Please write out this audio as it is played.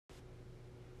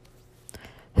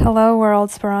Hello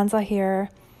world, Speranza here.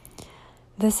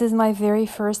 This is my very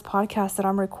first podcast that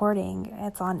I'm recording.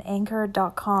 It's on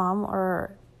anchor.com,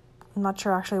 or I'm not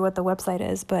sure actually what the website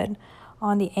is, but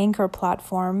on the Anchor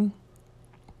platform.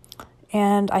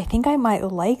 And I think I might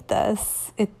like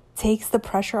this. It takes the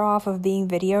pressure off of being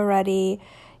video ready.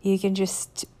 You can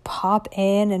just pop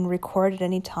in and record at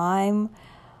any time.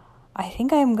 I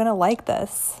think I'm gonna like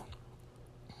this.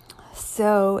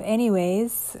 So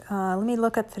anyways, let me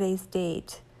look at today's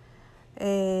date.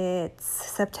 It's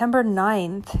September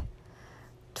 9th,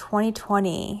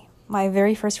 2020, my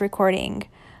very first recording.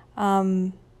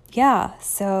 So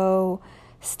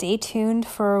stay tuned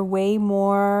for way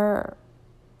more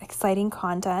exciting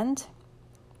content.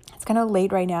 It's kind of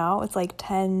late right now. It's like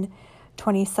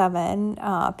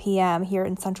 10:27 p.m. here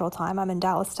in Central Time. I'm in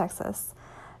Dallas, Texas.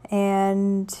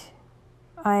 And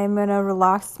I'm in a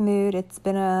relaxed mood. It's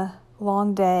been a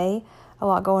long day, a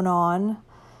lot going on.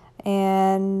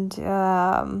 And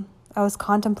I was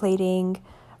contemplating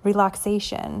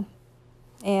relaxation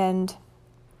and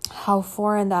how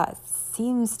foreign that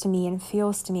seems to me and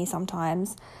feels to me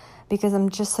sometimes, because I'm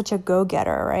just such a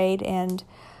go-getter, right? And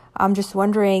I'm just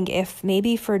wondering if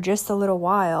maybe for just a little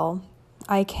while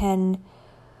I can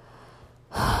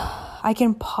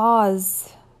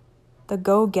pause the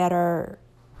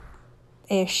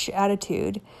go-getter-ish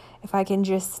attitude, if I can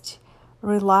just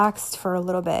relax for a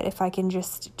little bit, if I can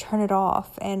just turn it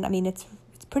off. And I mean, it's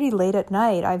pretty late at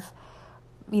night. I've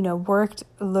worked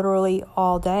literally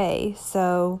all day,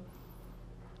 so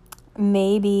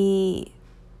maybe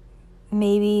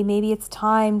it's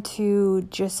time to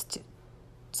just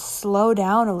slow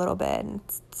down a little bit.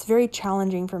 It's very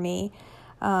challenging for me.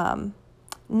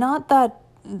 Not that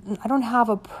I don't have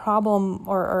a problem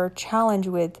or challenge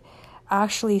with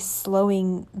actually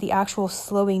slowing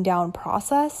down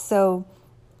process. So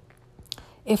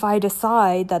if I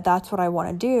decide that that's what I want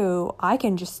to do, I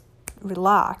can just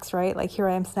relax, right? Like here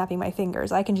I am snapping my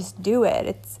fingers. I can just do it.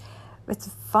 It's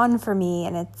fun for me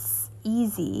and it's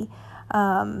easy.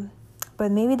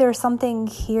 But maybe there's something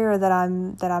here that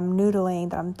I'm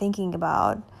noodling, that I'm thinking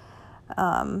about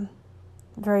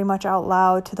very much out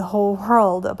loud to the whole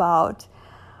world, about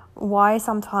why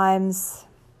sometimes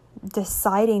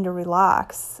deciding to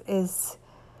relax is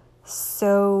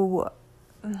so,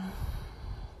 it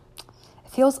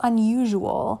feels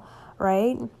unusual,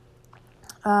 right?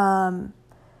 And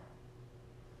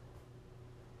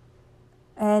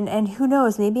who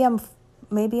knows, maybe I'm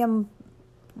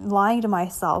lying to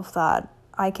myself that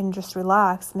I can just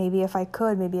relax. Maybe if I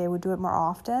could, maybe I would do it more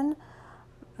often.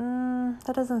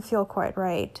 That doesn't feel quite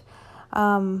right.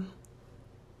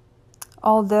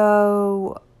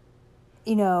 Although,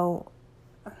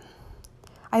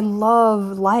 I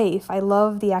love life. I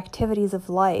love the activities of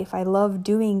life. I love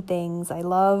doing things. I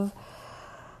love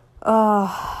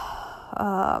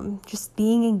just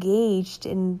being engaged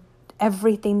in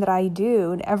everything that I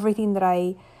do and everything that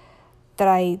I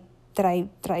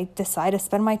decide to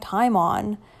spend my time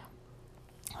on.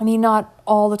 I mean, not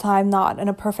all the time, not in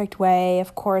a perfect way.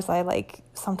 Of course,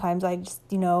 sometimes I just,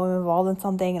 am involved in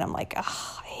something and I'm like, I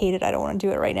hate it. I don't want to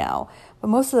do it right now. But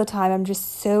most of the time, I'm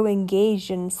just so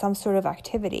engaged in some sort of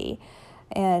activity.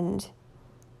 And,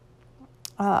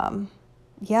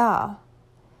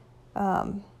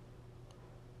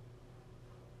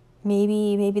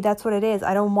 maybe that's what it is.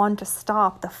 I don't want to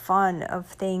stop the fun of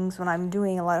things when I'm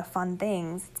doing a lot of fun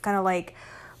things. It's kind of like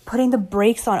putting the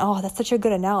brakes on. Oh, that's such a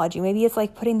good analogy. Maybe it's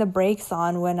like putting the brakes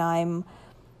on when I'm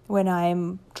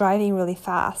driving really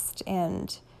fast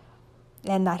and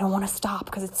I don't want to stop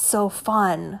because it's so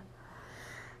fun.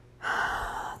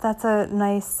 That's a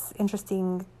nice,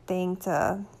 interesting thing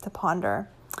to ponder.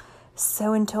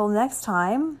 So until next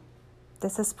time,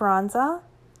 this is Speranza,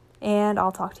 and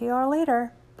I'll talk to you all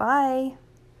later. Bye.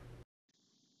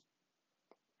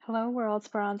 Hello world,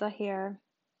 Speranza here.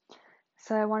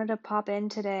 So I wanted to pop in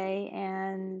today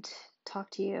and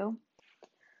talk to you.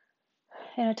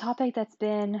 And a topic that's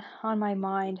been on my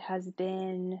mind has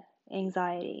been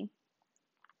anxiety.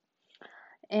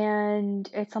 And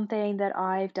it's something that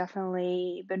I've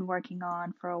definitely been working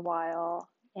on for a while.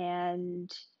 And,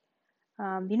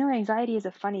 anxiety is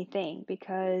a funny thing,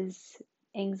 because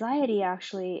anxiety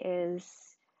actually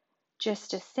is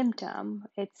just a symptom.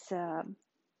 It's a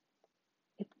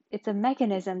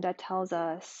mechanism that tells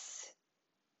us,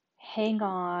 hang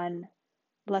on,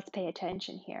 let's pay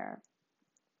attention here.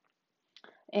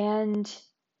 And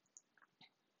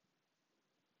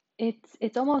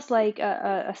it's almost like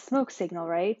a smoke signal,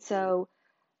 right? So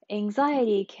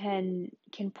anxiety can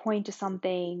point to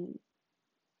something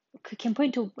can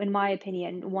point to, in my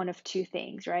opinion, one of two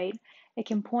things, right? It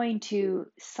can point to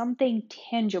something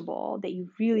tangible that you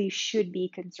really should be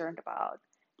concerned about,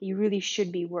 that you really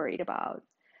should be worried about.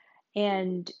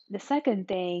 And the second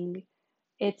thing,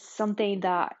 it's something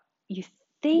that you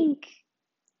think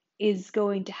is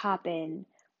going to happen,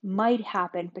 might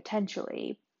happen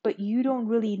potentially, but you don't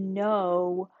really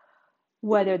know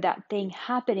whether that thing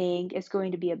happening is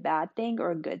going to be a bad thing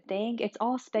or a good thing. It's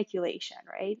all speculation,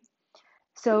 right?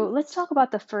 So let's talk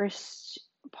about the first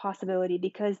possibility,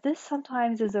 because this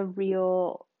sometimes is a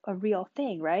real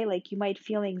thing, right? Like you might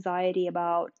feel anxiety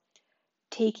about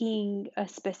taking a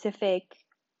specific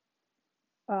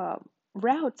uh,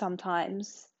 route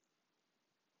sometimes,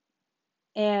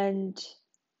 and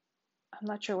I'm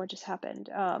not sure what just happened.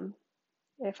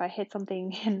 If I hit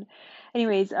something, and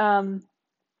anyways,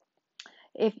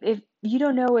 if you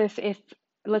don't know if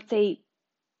let's say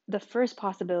the first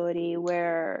possibility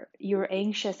where you're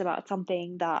anxious about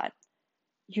something that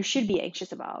you should be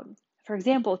anxious about. For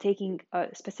example, taking a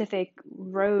specific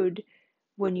road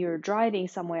when you're driving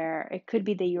somewhere, it could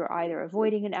be that you're either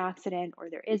avoiding an accident or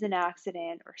there is an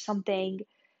accident or something.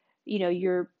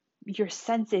 Your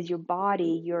senses, your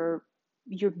body, your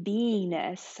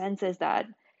beingness senses that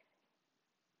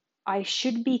I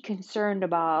should be concerned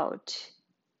about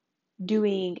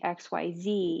doing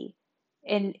XYZ,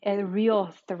 and a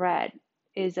real threat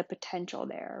is a potential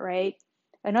there, right?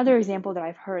 Another example that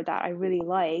I've heard that I really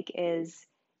like is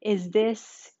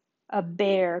this a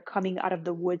bear coming out of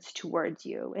the woods towards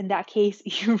you? In that case,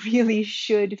 you really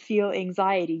should feel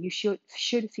anxiety. You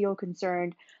should feel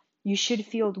concerned. You should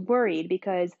feel worried,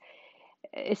 because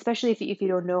especially if you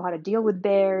don't know how to deal with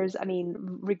bears, I mean,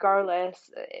 regardless,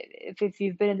 if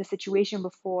you've been in the situation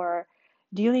before,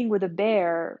 dealing with a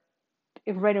bear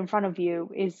right in front of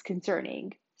you is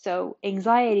concerning. So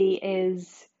anxiety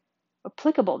is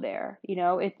applicable there.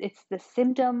 It's the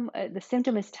symptom. The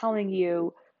symptom is telling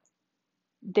you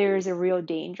there's a real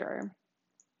danger.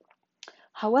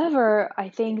 However, I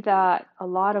think that a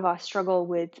lot of us struggle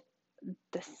with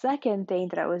the second thing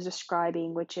that I was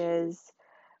describing, which is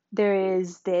there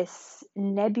is this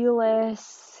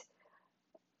nebulous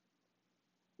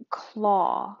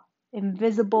claw,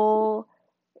 invisible,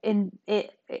 and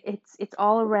it's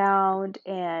all around,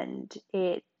 and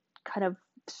it kind of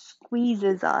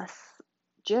squeezes us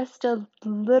just a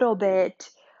little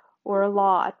bit or a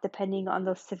lot depending on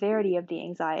the severity of the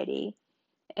anxiety,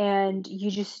 and you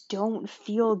just don't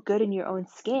feel good in your own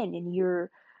skin, and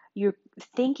you're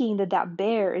thinking that that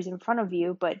bear is in front of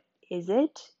you, but is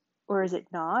it or is it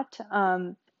not?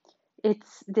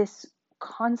 It's this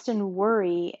constant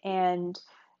worry and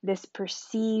this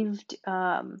perceived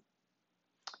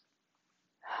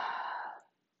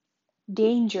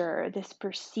danger, this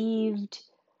perceived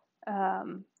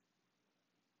um,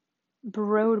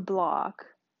 roadblock,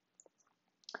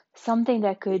 something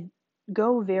that could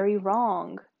go very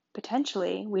wrong,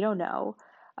 potentially. We don't know.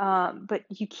 But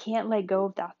you can't let go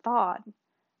of that thought.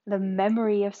 The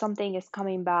memory of something is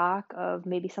coming back, of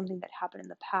maybe something that happened in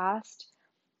the past.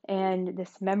 And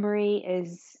this memory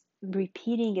is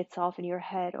repeating itself in your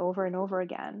head over and over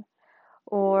again.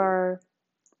 Or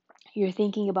you're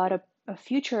thinking about a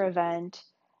future event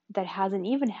that hasn't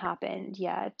even happened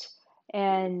yet.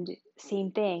 And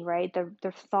same thing, right?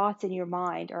 The thoughts in your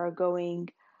mind are going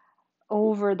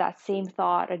over that same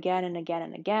thought again and again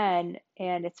and again.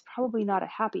 And it's probably not a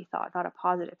happy thought, not a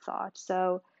positive thought.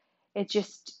 So it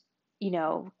just,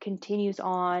 continues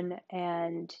on,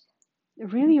 and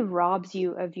it really robs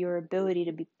you of your ability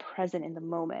to be present in the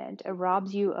moment. It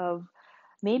robs you of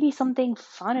maybe something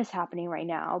fun is happening right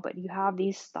now, but you have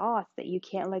these thoughts that you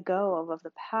can't let go of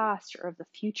the past or of the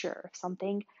future, of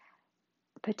something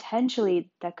potentially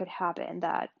that could happen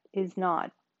that is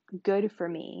not good for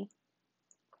me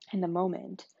in the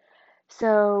moment.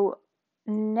 So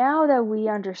now that we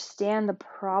understand the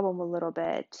problem a little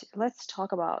bit, let's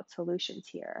talk about solutions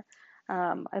here.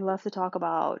 I love to talk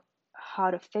about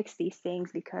how to fix these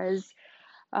things, because,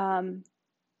 um,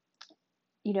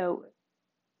 you know,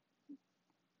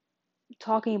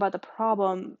 talking about the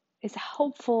problem is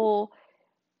helpful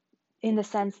in the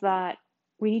sense that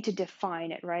we need to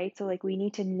define it, right? So, like, we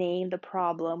need to name the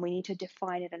problem, we need to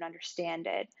define it and understand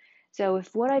it. So,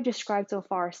 if what I've described so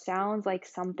far sounds like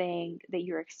something that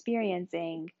you're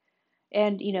experiencing,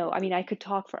 and I mean, I could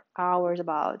talk for hours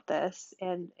about this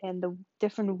and the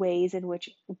different ways in which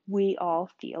we all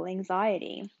feel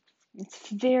anxiety. It's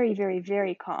very, very,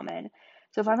 very common.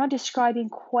 So if I'm not describing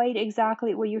quite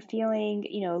exactly what you're feeling,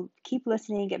 keep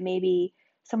listening, and maybe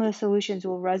some of the solutions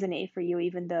will resonate for you,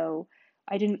 even though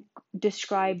I didn't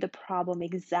describe the problem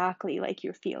exactly like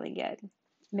you're feeling it.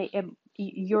 the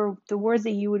words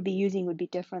that you would be using would be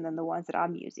different than the ones that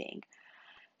I'm using.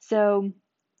 So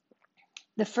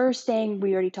the first thing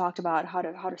we already talked about how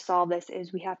to solve this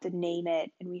is we have to name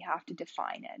it and we have to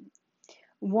define it.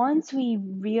 Once we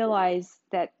realize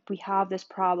that we have this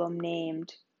problem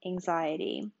named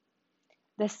anxiety,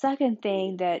 the second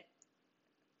thing that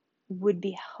would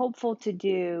be helpful to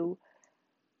do,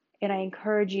 and I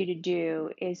encourage you to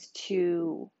do, is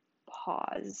to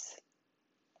pause.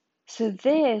 So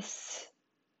this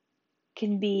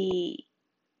can be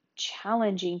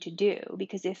challenging to do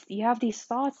because if you have these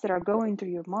thoughts that are going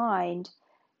through your mind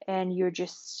and you're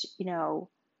just, they're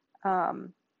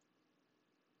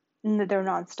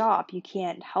nonstop, you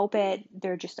can't help it,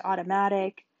 they're just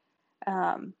automatic.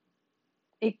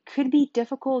 It could be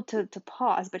difficult to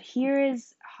pause, but here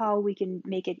is how we can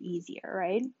make it easier,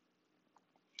 right?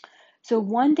 So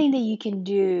one thing that you can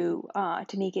do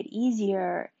to make it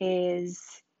easier is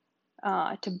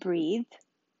to breathe.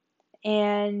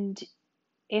 And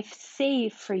if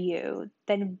safe for you,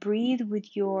 then breathe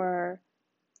with your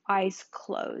eyes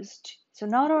closed. So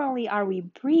not only are we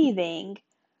breathing,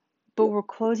 but we're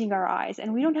closing our eyes.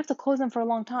 And we don't have to close them for a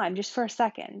long time, just for a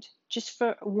second, just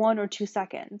for 1 or 2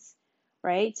 seconds,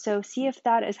 right? So see if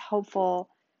that is helpful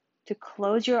to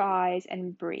close your eyes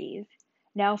and breathe.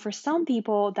 Now, for some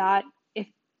people,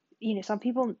 some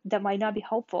people that might not be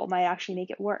helpful, might actually make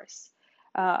it worse.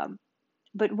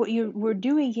 But what we're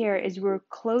doing here is we're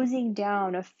closing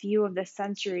down a few of the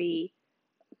sensory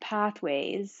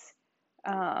pathways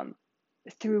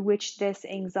through which this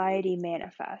anxiety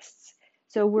manifests.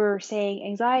 So we're saying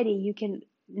anxiety,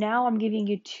 now I'm giving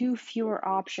you 2 fewer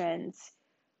options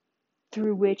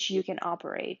through which you can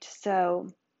operate.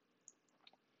 So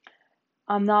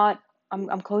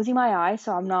I'm closing my eyes,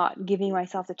 so I'm not giving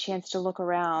myself the chance to look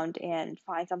around and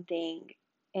find something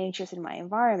anxious in my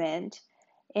environment.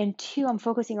 And 2, I'm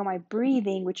focusing on my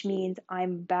breathing, which means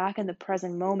I'm back in the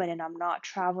present moment and I'm not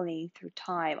traveling through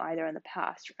time, either in the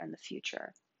past or in the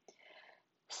future.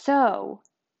 So,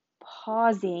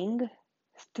 pausing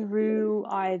through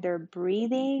either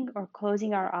breathing or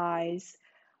closing our eyes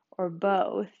or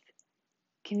both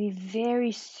can be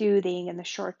very soothing in the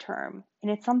short term.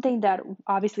 And it's something that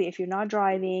obviously if you're not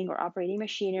driving or operating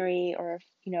machinery, or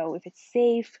if it's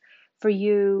safe for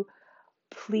you,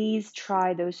 please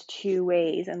try those 2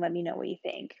 ways and let me know what you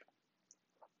think.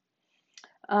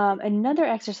 Another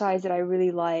exercise that I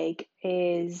really like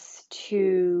is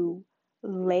to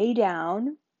lay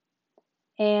down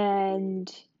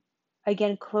and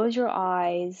again close your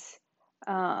eyes.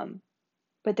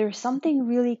 But there's something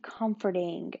really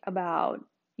comforting about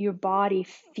your body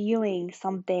feeling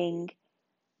something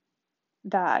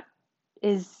that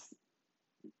is,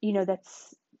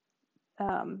 that's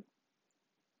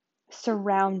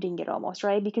surrounding it almost,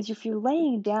 right? Because if you're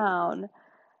laying down,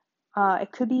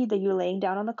 it could be that you're laying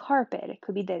down on the carpet. It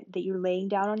could be that you're laying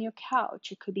down on your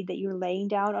couch. It could be that you're laying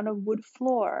down on a wood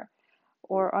floor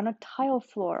or on a tile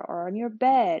floor or on your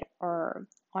bed or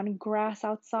on grass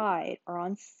outside or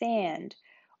on sand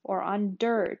or on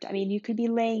dirt. I mean, you could be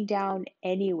laying down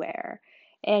anywhere.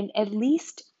 And at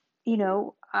least,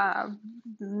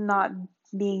 not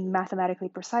being mathematically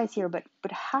precise here, but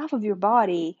half of your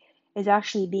body is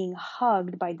actually being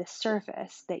hugged by the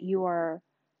surface that you are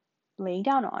laying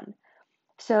down on.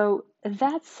 So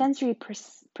that sensory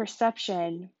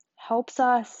perception helps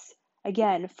us,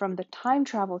 again, from the time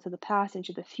travel to the past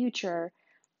into the future,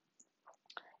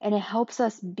 and it helps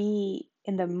us be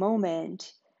in the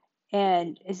moment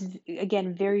and is,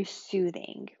 again, very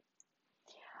soothing.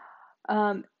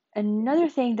 Another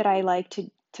thing that I like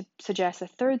to suggest, a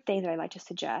third thing that I like to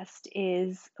suggest,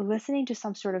 is listening to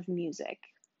some sort of music.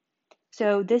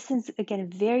 So this is, again,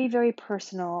 very, very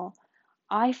personal.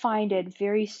 I find it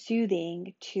very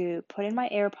soothing to put in my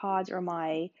AirPods or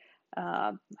my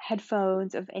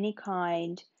headphones of any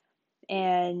kind,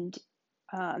 and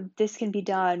this can be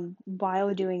done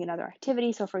while doing another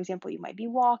activity. So, for example, you might be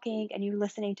walking and you're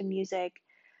listening to music,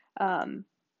 and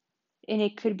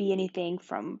it could be anything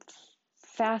from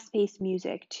fast-paced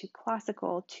music to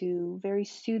classical to very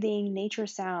soothing nature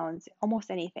sounds, almost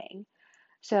anything.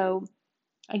 So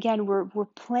again, we're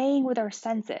playing with our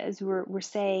senses. We're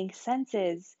saying,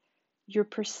 senses, you're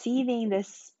perceiving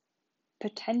this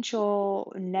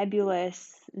potential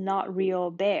nebulous, not real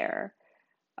bear,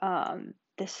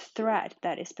 this threat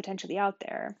that is potentially out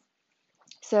there.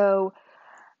 So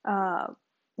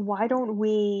why don't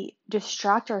we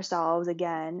distract ourselves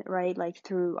again, right? Like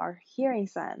through our hearing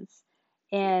sense,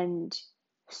 and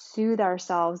soothe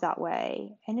ourselves that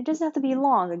way. And it doesn't have to be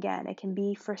long. Again, it can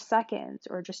be for seconds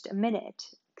or just a minute,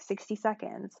 60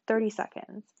 seconds, 30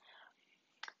 seconds.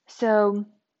 So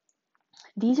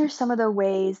these are some of the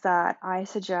ways that I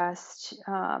suggest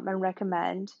and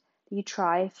recommend that you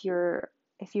try if you're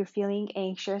feeling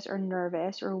anxious or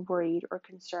nervous or worried or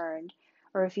concerned,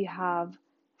 or if you have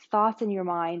thoughts in your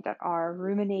mind that are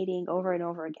ruminating over and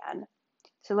over again.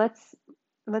 So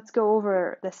let's go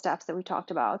over the steps that we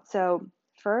talked about. So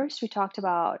first we talked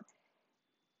about,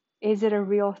 is it a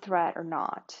real threat or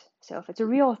not? So if it's a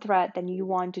real threat, then you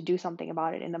want to do something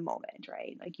about it in the moment,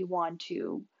 right? Like you want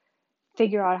to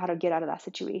figure out how to get out of that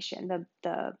situation,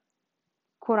 the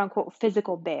quote unquote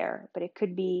physical bear, but it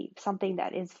could be something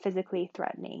that is physically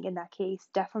threatening. In that case,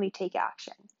 definitely take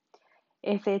action.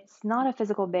 If it's not a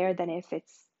physical bear, then if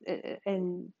it's a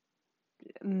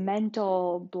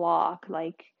mental block,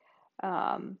 like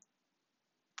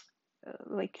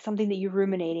something that you're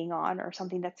ruminating on or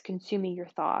something that's consuming your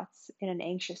thoughts in an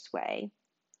anxious way,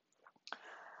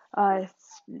 I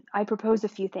propose a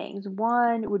few things.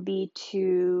 One would be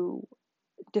to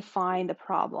define the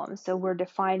problem. So we're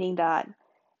defining that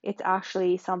it's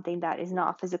actually something that is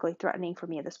not physically threatening for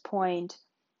me at this point,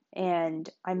 and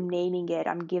I'm naming it,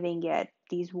 I'm giving it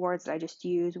these words that I just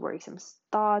used, worrisome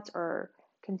thoughts or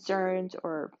concerns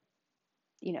or,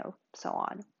 so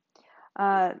on.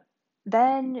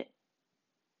 Then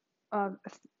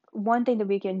one thing that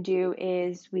we can do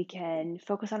is we can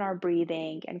focus on our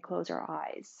breathing and close our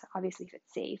eyes, obviously if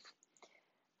it's safe.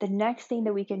 The next thing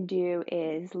that we can do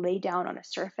is lay down on a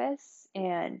surface,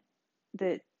 and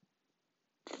the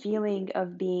feeling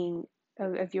of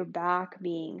your back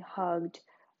being hugged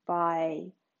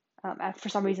by, for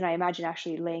some reason I imagine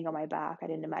actually laying on my back. I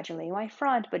didn't imagine laying on my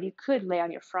front, but you could lay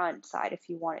on your front side if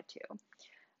you wanted to.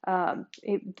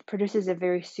 It produces a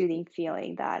very soothing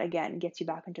feeling that, again, gets you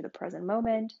back into the present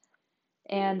moment.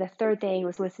 And the third thing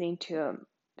was listening to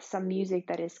some music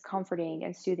that is comforting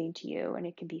and soothing to you, and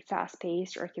it can be fast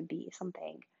paced or it can be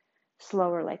something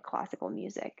slower like classical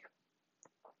music.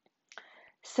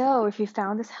 So if you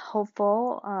found this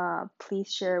helpful,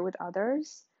 please share it with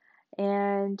others.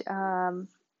 And I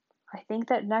think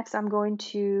that next I'm going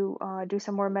to do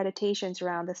some more meditations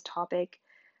around this topic,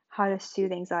 how to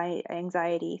soothe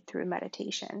anxiety through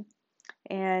meditation.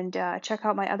 And check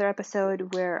out my other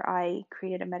episode where I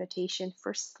created a meditation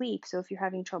for sleep. So if you're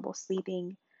having trouble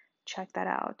sleeping, check that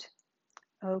out.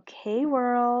 Okay,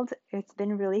 world, it's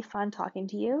been really fun talking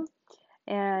to you,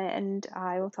 and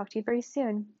I will talk to you very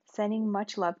soon. Sending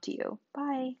much love to you.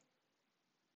 Bye.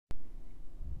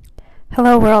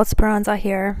 Hello, world. Speranza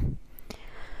here.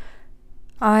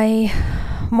 I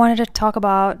wanted to talk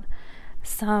about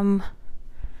some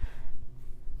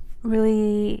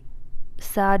really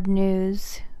sad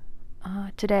news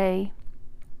today.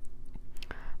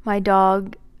 My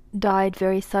dog died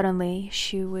very suddenly.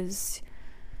 She was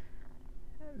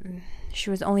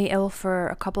only ill for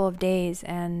a couple of days,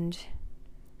 and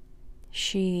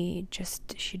she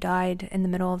died in the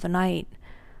middle of the night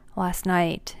last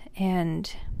night.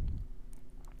 And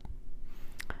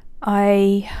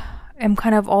I am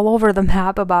kind of all over the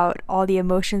map about all the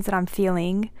emotions that I'm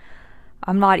feeling.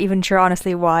 I'm not even sure,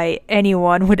 honestly, why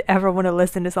anyone would ever want to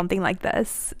listen to something like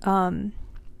this. But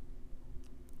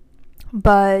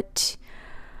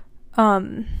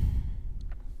I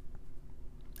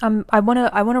want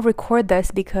to record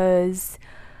this because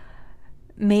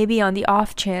maybe on the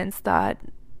off chance that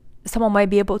someone might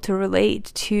be able to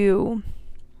relate to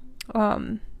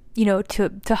to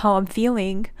how I'm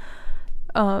feeling,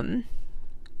 and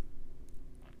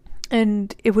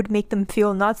it would make them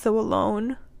feel not so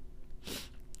alone.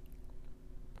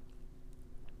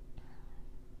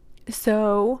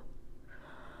 So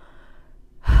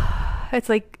it's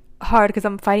like hard because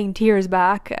I'm fighting tears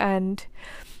back, and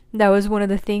that was one of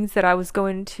the things that I was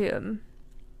going to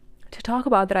talk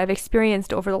about that I've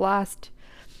experienced over the last,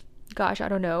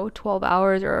 12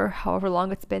 hours or however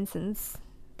long it's been since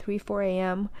 3-4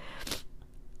 a.m.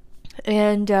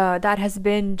 And that has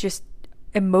been just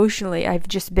emotionally, I've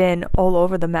just been all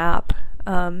over the map.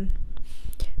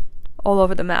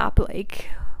 Like,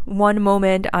 one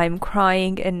moment I'm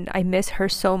crying and I miss her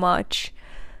so much,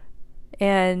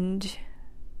 and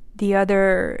the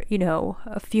other,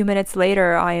 a few minutes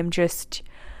later, I'm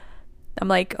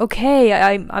like, okay,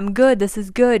 I'm good. This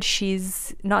is good.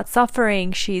 She's not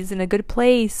suffering. She's in a good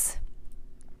place.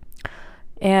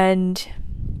 And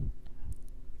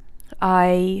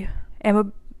I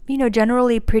am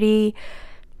generally pretty,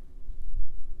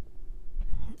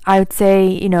 I would say,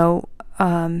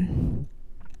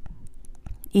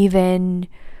 even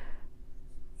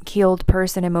keeled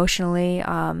person emotionally.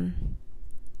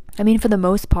 For the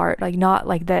most part, like, not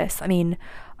like this. I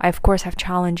of course have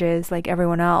challenges like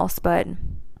everyone else, but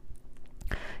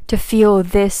to feel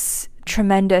this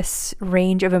tremendous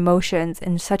range of emotions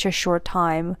in such a short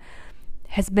time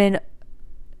has been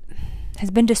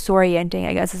disorienting,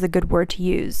 I guess is a good word to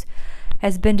use.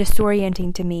 Has been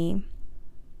disorienting to me,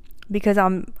 because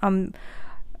I'm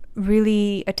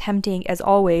really attempting, as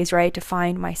always, right, to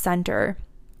find my center.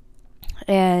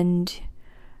 And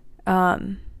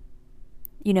I'm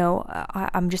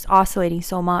just oscillating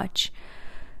so much.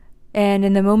 And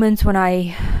in the moments when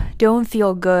I don't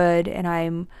feel good and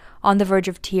I'm on the verge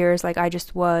of tears, like I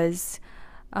just was,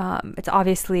 it's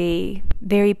obviously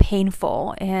very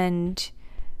painful and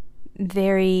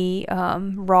very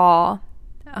raw.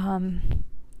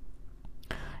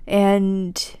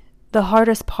 And the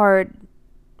hardest part,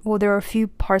 well, there are a few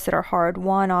parts that are hard.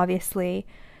 One, obviously,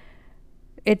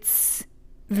 it's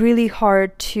really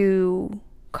hard to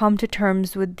come to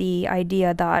terms with the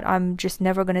idea that I'm just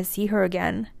never going to see her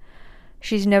again.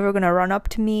 She's never going to run up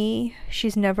to me.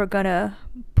 She's never going to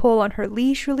pull on her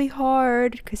leash really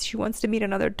hard because she wants to meet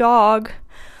another dog,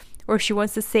 or she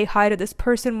wants to say hi to this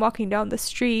person walking down the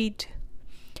street,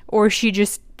 or she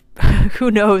just,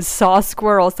 who knows, saw a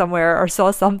squirrel somewhere or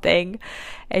saw something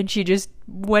and she just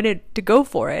wanted to go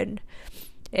for it.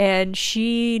 And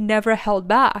she never held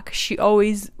back. She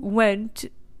always went,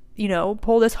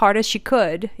 pulled as hard as she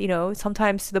could,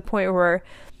 sometimes to the point where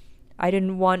I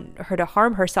didn't want her to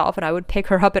harm herself, and I would pick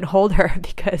her up and hold her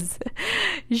because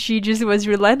she just was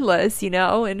relentless,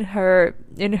 in her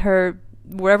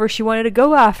wherever she wanted to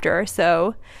go after.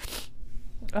 So,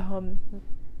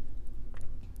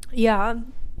 yeah,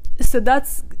 so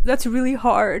that's really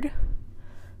hard.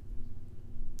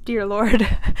 Dear Lord.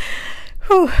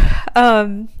 Whew.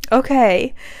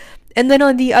 Okay. And then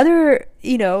on the other,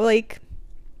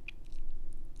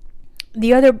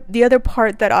 the other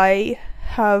part that I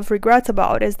have regrets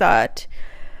about is that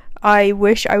I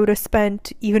wish I would have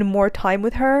spent even more time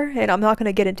with her. And I'm not going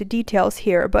to get into details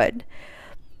here, but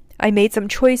I made some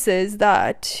choices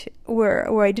that where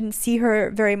I didn't see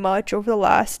her very much over the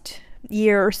last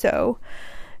year or so.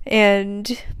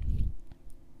 And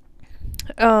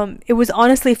it was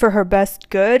honestly for her best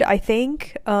good, I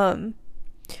think. I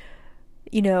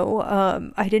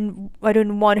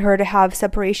didn't want her to have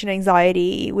separation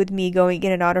anxiety with me going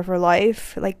in and out of her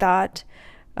life like that.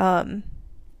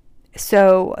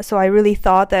 So I really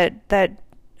thought that I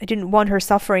didn't want her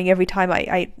suffering every time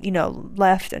I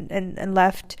left and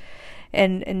left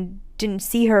and didn't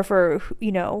see her for,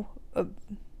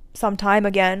 some time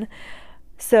again.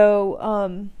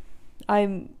 So,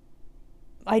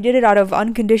 I did it out of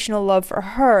unconditional love for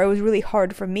her. It was really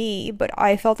hard for me, but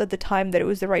I felt at the time that it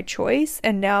was the right choice.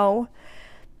 And now,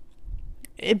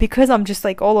 because I'm just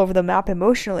like all over the map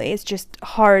emotionally, it's just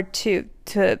hard to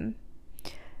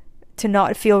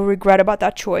not feel regret about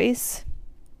that choice.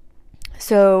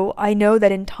 So I know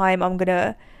that in time I'm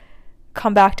gonna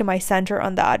come back to my center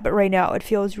on that, but right now it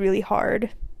feels really hard.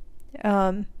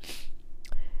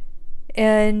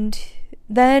 And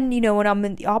then, when I'm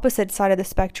in the opposite side of the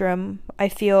spectrum, I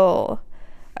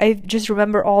just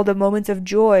remember all the moments of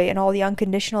joy and all the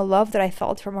unconditional love that I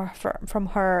felt from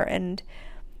her, and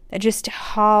just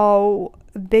how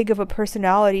big of a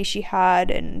personality she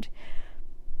had and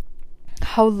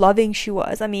how loving she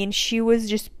was. I mean, she was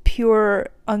just pure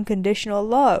unconditional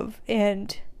love.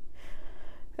 And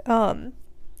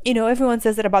everyone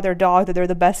says that about their dog, that they're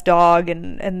the best dog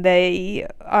and they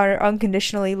are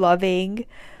unconditionally loving.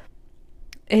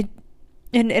 And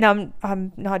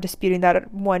I'm not disputing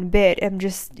that one bit. I'm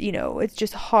just, it's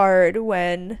just hard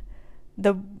when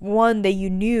the one that you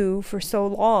knew for so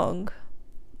long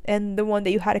and the one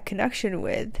that you had a connection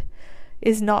with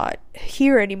is not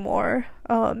here anymore.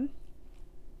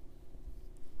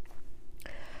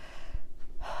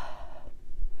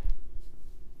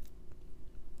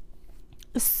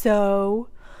 So,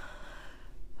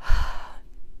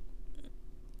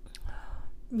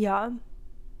 yeah.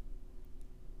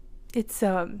 It's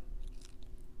you're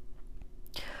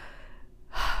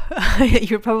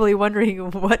probably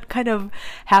wondering, what kind of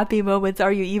happy moments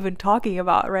are you even talking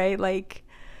about, right? Like,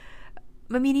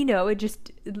 I mean, it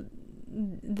just,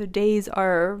 the days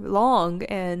are long,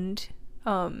 and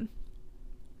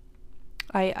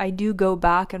I do go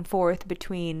back and forth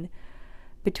between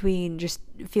just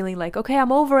feeling like, okay,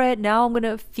 I'm over it now, I'm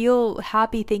gonna feel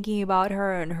happy thinking about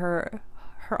her and her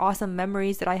awesome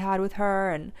memories that I had with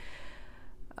her, and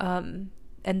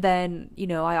then,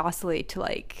 I oscillate to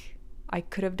like, I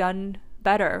could have done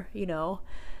better,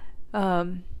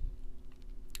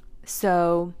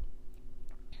 so,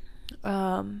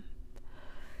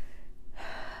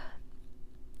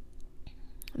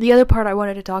 the other part I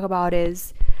wanted to talk about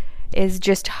is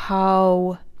just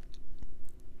how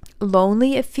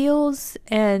lonely it feels.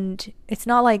 And it's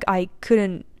not like I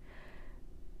couldn't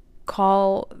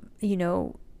call,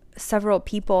 several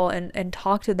people and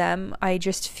talk to them. I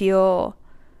just feel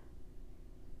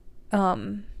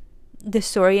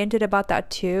disoriented about that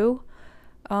too.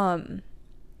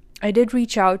 I did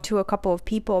reach out to a couple of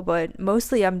people, but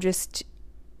mostly I'm just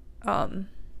I'm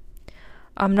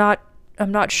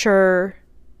not sure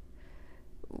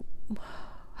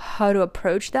how to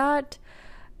approach that,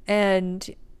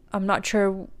 and I'm not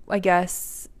sure, I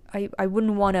guess I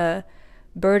wouldn't want to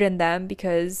burden them,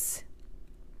 because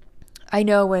I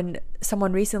know when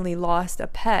someone recently lost a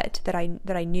pet that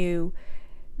I knew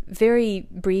very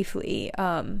briefly,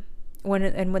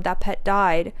 when that pet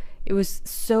died, it was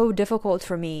so difficult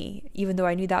for me, even though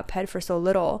I knew that pet for so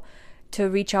little, to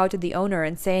reach out to the owner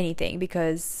and say anything,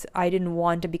 because I didn't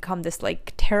want to become this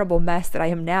like terrible mess that I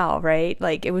am now, right?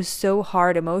 Like, it was so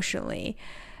hard emotionally,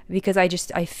 because I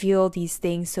feel these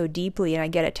things so deeply, and I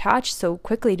get attached so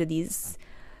quickly to these,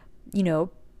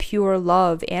 pure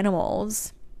love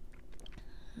animals.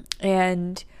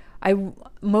 And I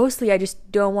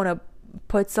just don't want to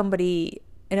put somebody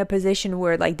in a position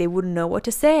where like they wouldn't know what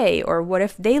to say, or what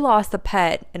if they lost a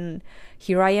pet and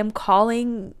here I am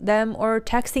calling them or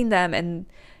texting them, and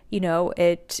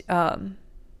it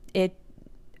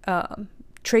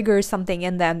triggers something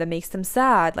in them that makes them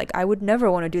sad. Like, I would never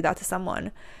want to do that to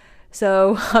someone.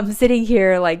 So I'm sitting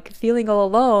here like feeling all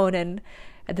alone, and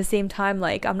at the same time,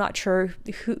 like, I'm not sure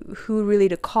who really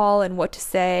to call and what to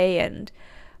say, and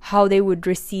how they would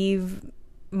receive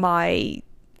my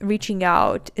reaching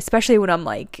out, especially when I'm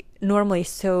like normally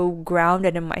so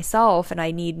grounded in myself and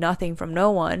I need nothing from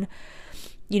no one.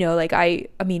 Like, I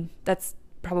mean, that's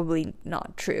probably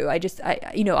not true.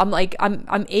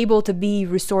 I'm able to be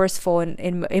resourceful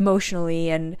and emotionally,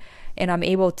 and I'm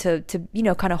able to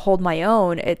kind of hold my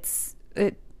own.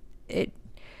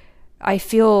 I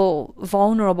feel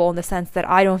vulnerable in the sense that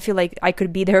I don't feel like I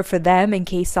could be there for them in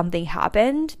case something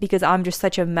happened, because I'm just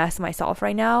such a mess myself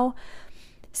right now.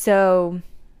 So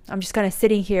I'm just kind of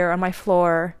sitting here on my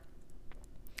floor,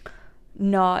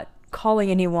 not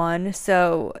calling anyone.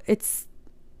 So it's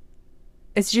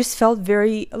just felt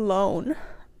very alone.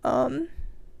 And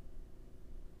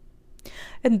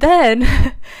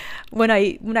then when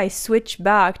I switch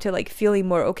back to like feeling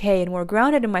more okay and more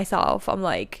grounded in myself, I'm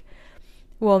like,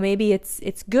 well, maybe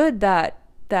it's good that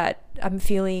I'm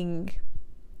feeling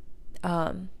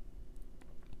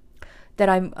that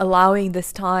I'm allowing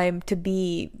this time to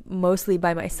be mostly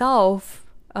by myself,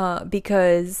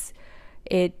 because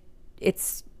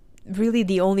it's really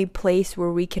the only place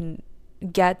where we can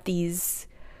get these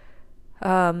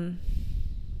I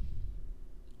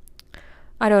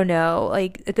don't know,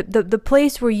 like the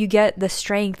place where you get the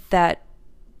strength that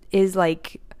is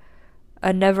like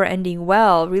a never-ending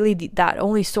well. Really, that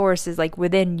only source is like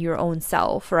within your own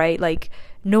self, right? Like,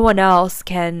 no one else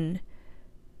can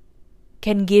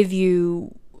give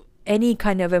you any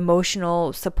kind of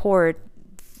emotional support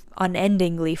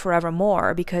unendingly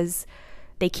forevermore, because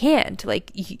they can't.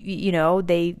 Like,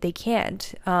 they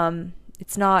can't.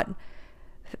 It's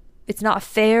not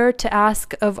fair to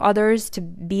ask of others to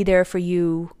be there for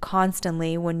you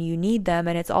constantly when you need them,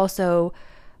 and it's also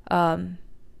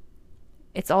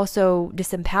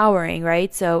disempowering,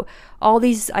 right? So all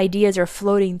these ideas are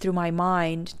floating through my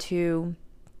mind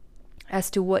as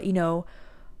to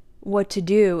what to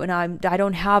do, and I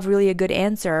don't have really a good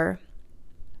answer.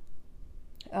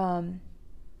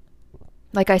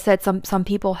 Like I said, some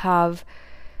people have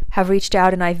reached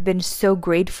out, and I've been so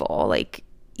grateful. Like,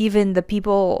 even the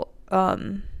people,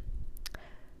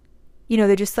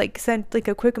 they just like sent like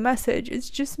a quick message. It's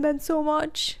just meant so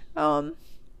much.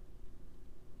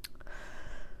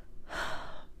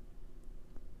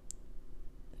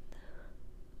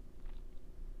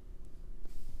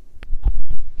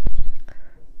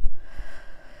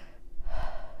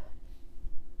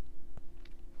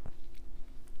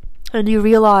 And you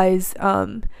realize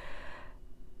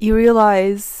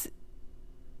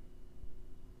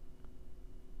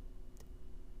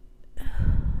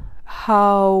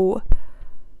how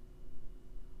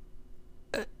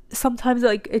sometimes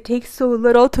like it takes so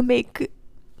little to make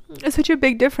such a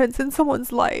big difference in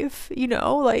someone's life,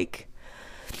 like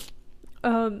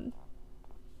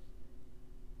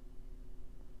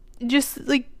just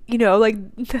like like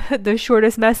the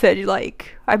shortest message,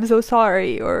 like "I'm so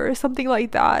sorry" or something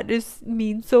like that, just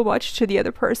means so much to the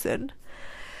other person.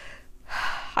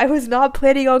 I was not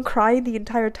planning on crying the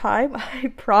entire time,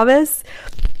 I promise.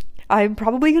 I'm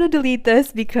probably gonna delete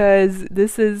this because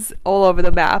this is all over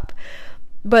the map.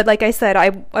 But like I said,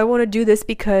 I want to do this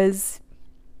because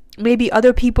maybe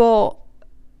other people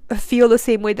feel the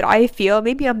same way that I feel.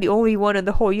 Maybe I'm the only one in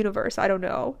the whole universe. I don't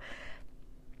know.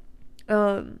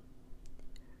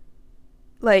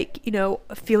 Like, you know,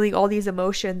 feeling all these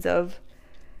emotions of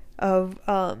of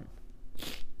of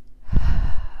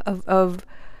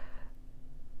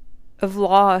of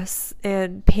loss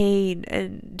and pain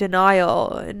and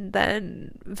denial, and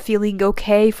then feeling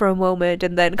okay for a moment,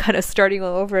 and then kind of starting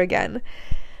all over again.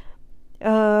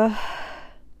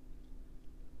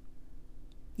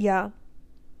 Yeah.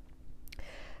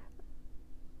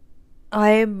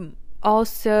 I'm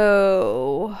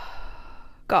also,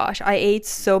 gosh, I ate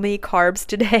so many carbs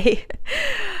today.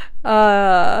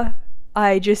 uh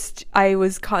I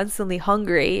was constantly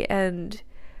hungry, and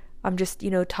I'm just,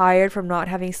 tired from not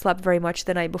having slept very much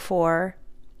the night before.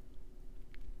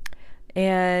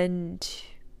 And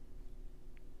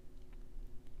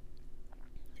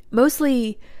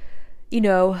mostly, you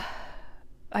know,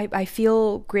 I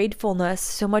feel gratefulness,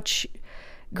 so much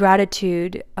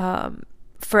gratitude,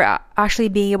 for actually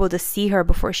being able to see her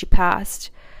before she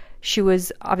passed. She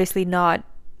was obviously not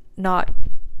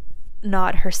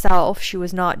herself. She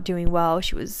was not doing well.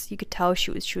 You could tell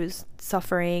she was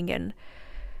suffering, and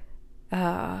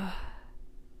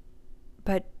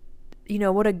but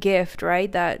what a gift, right?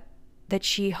 That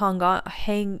she hung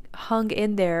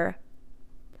in there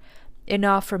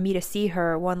enough for me to see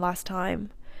her one last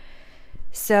time.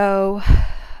 So,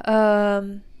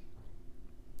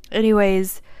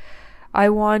 anyways, I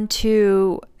want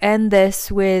to end this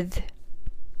with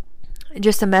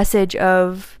just a message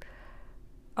of,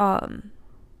 I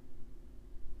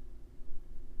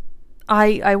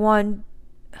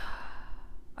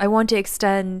want to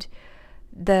extend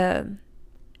the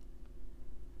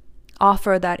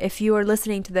offer that if you are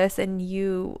listening to this and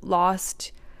you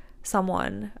lost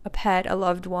someone, a pet, a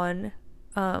loved one,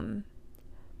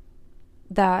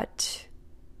 that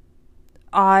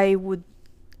I would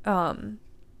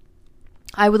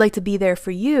like to be there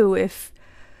for you if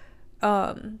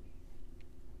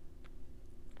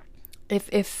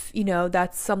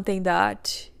that's something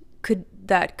that could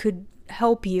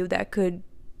help you, that could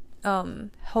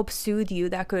help soothe you,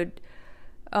 that could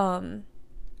that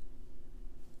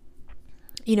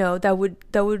would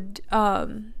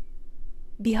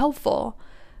be helpful.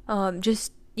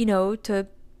 Just to,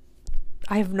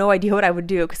 I have no idea what I would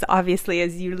do, because obviously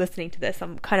as you're listening to this,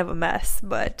 I'm kind of a mess,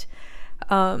 but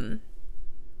I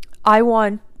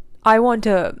want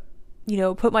to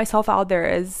put myself out there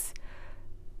as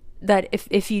that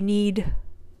if you need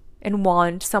and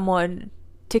want someone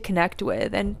to connect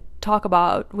with and talk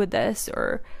about with this,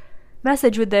 or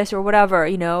message with this, or whatever,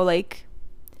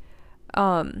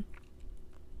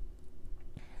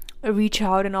 reach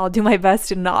out, and I'll do my best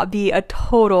to not be a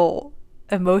total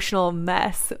emotional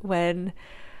mess when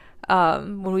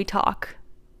we talk.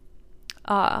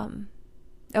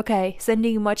 Okay,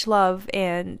 sending much love,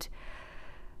 and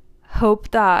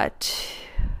hope that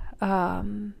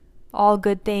all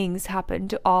good things happen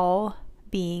to all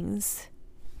beings.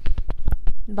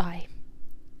 Bye.